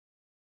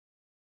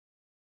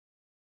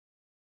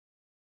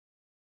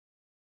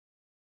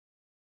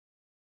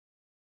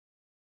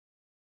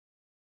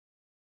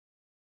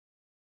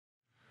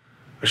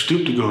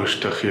Stoeptegoo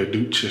stachje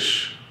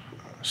doetjes,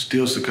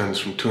 steals the guns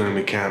from two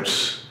enemy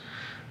camps.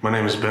 My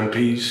name is Ben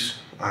Pease.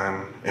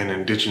 I'm an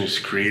indigenous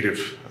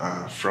creative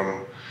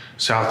from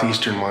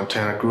southeastern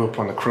Montana. Grew up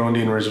on the Crow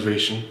Indian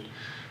Reservation.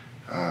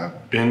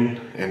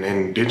 Been an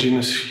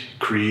indigenous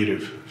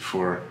creative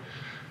for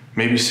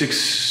maybe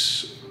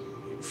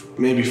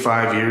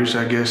 5 years,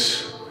 I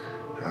guess.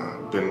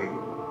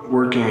 Been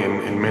working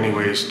in many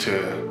ways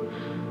to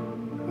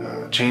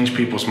change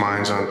people's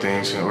minds on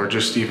things, or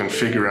just even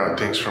figure out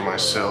things for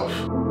myself.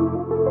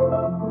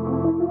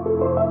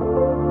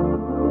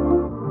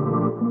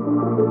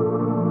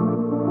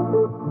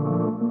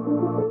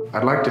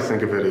 I'd like to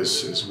think of it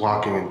as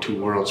walking in two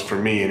worlds, for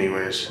me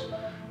anyways,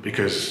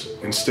 because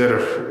instead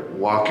of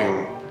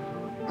walking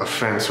a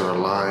fence or a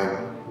line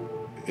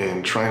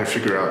and trying to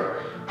figure out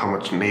how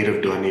much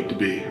native do I need to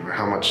be, or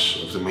how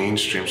much of the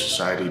mainstream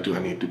society do I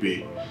need to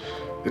be,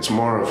 it's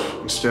more of,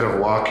 instead of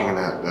walking in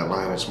that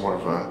line, it's more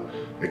of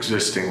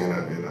existing in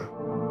a...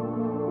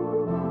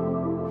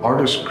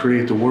 Artists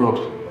create the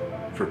world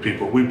for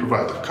people. We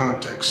provide the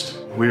context.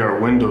 We are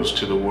windows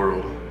to the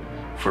world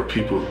for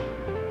people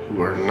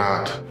who are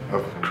not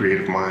of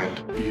creative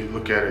mind. You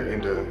look at it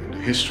into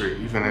history,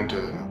 even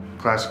into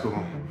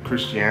classical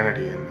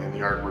Christianity and the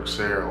artworks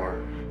there,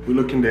 or we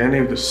look into any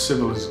of the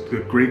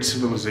great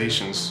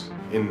civilizations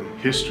in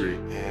history,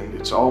 and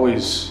it's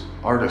always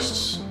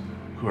artists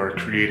who are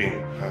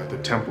creating the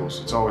temples.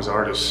 It's always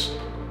artists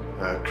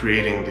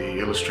creating the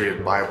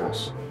illustrated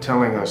Bibles,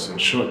 telling us and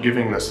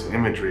giving us the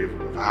imagery of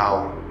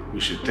how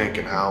we should think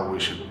and how we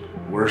should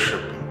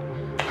worship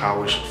and how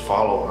we should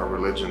follow our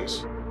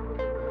religions.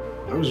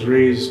 I was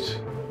raised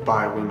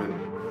by women.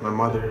 My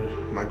mother,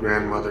 my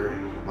grandmother,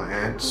 my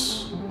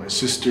aunts, my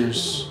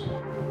sisters.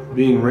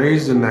 Being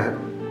raised in that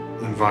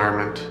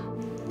environment,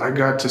 I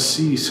got to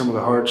see some of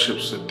the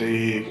hardships that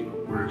they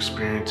were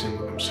experiencing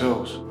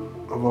themselves.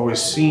 I've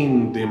always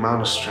seen the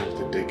amount of strength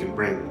that they can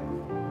bring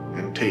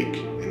and take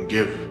and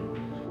give.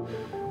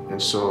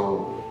 And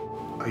so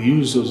I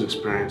use those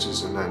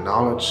experiences and that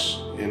knowledge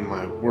in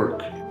my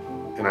work,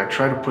 and I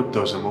try to put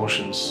those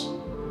emotions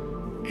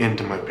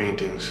into my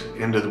paintings,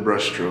 into the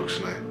brush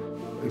strokes.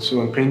 And so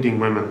in painting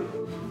women,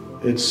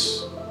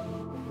 it's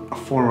a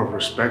form of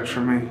respect for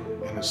me,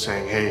 and it's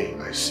saying, hey,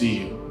 I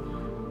see you,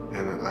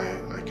 and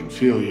I can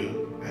feel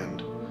you,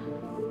 and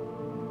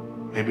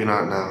maybe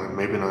not now, and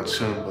maybe not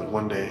soon, but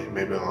one day,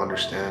 maybe I'll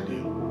understand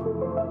you.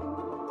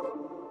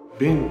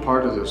 Being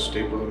part of the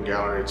Stapleton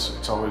Gallery,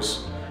 it's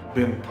always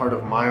been part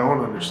of my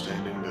own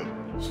understanding that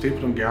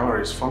Stapleton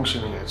Gallery is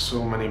functioning at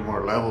so many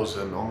more levels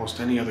than almost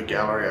any other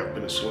gallery I've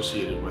been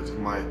associated with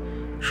in my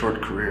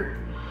short career.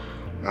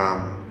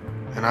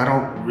 And I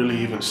don't really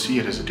even see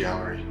it as a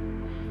gallery.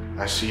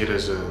 I see it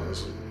as an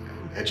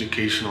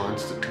educational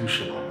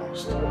institution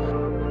almost.